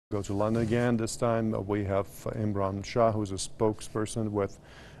Go to London again. This time we have Imran Shah, who's a spokesperson with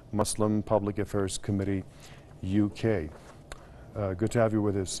Muslim Public Affairs Committee UK. Good to have you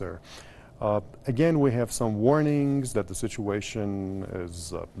with us, sir. Again, we have some warnings that the situation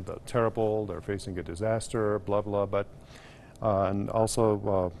is terrible, they're facing a disaster, blah, blah, but and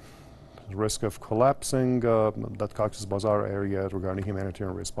also risk of collapsing that Cox's Bazar area regarding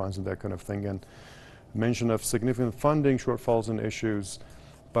humanitarian response and that kind of thing, and mention of significant funding shortfalls and issues.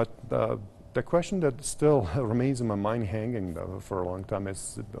 But the question that still remains in my mind hanging for a long time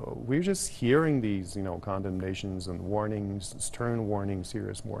is we're just hearing these, condemnations and warnings, stern warnings,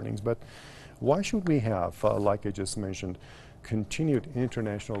 serious warnings. But why should we have, like I just mentioned, continued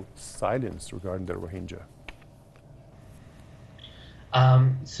international silence regarding the Rohingya?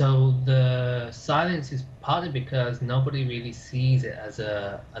 So the silence is partly because nobody really sees it as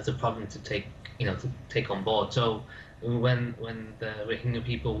a problem to take on board. So when the Rohingya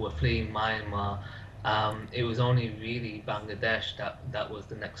people were fleeing Myanmar, it was only really Bangladesh that was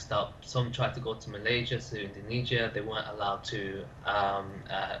the next stop. Some tried to go to Malaysia, to Indonesia. They weren't allowed to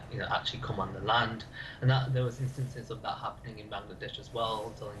actually come on the land, and there was instances of that happening in Bangladesh as well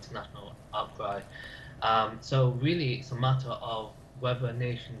until international outcry. So really, it's a matter of whether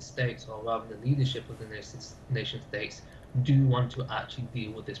nation states, or rather the leadership of the nation states, do want to actually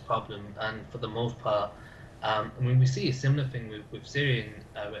deal with this problem. And for the most part, we see a similar thing with Syrian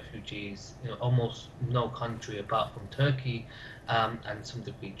refugees. Almost no country apart from Turkey and some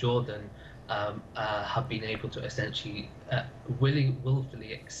degree Jordan have been able to essentially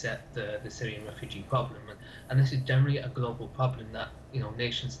willfully accept the Syrian refugee problem. And this is generally a global problem that,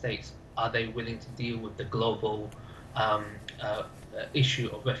 nation states, are they willing to deal with the global issue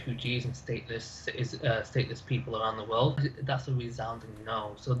of refugees and stateless people around the world? That's a resounding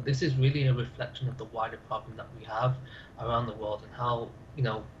no. So this is really a reflection of the wider problem that we have around the world, and how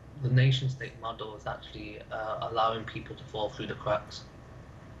the nation state model is actually allowing people to fall through the cracks.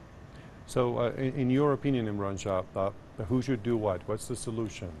 So in your opinion, Imran Shah, who should do what? What's the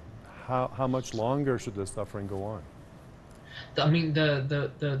solution? How much longer should the suffering go on? I mean,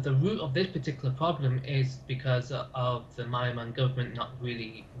 the root of this particular problem is because of the Myanmar government not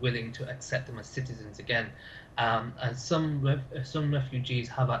really willing to accept them as citizens again. And some refugees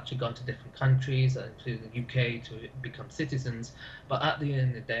have actually gone to different countries, including the UK, to become citizens. But at the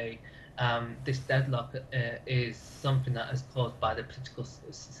end of the day, this deadlock is something that is caused by the political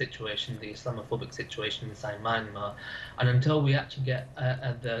situation, the Islamophobic situation inside Myanmar. And until we actually get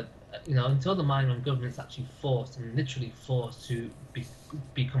until the Myanmar government's actually forced, and literally forced, to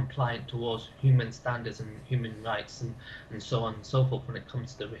be compliant towards human standards and human rights and so on and so forth when it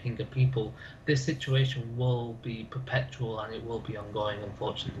comes to the Rohingya people, this situation will be perpetual and it will be ongoing,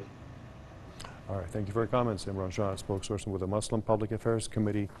 unfortunately. All right, thank you for your comments. Imran Shah, spokesperson with the Muslim Public Affairs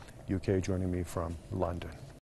Committee UK, joining me from London.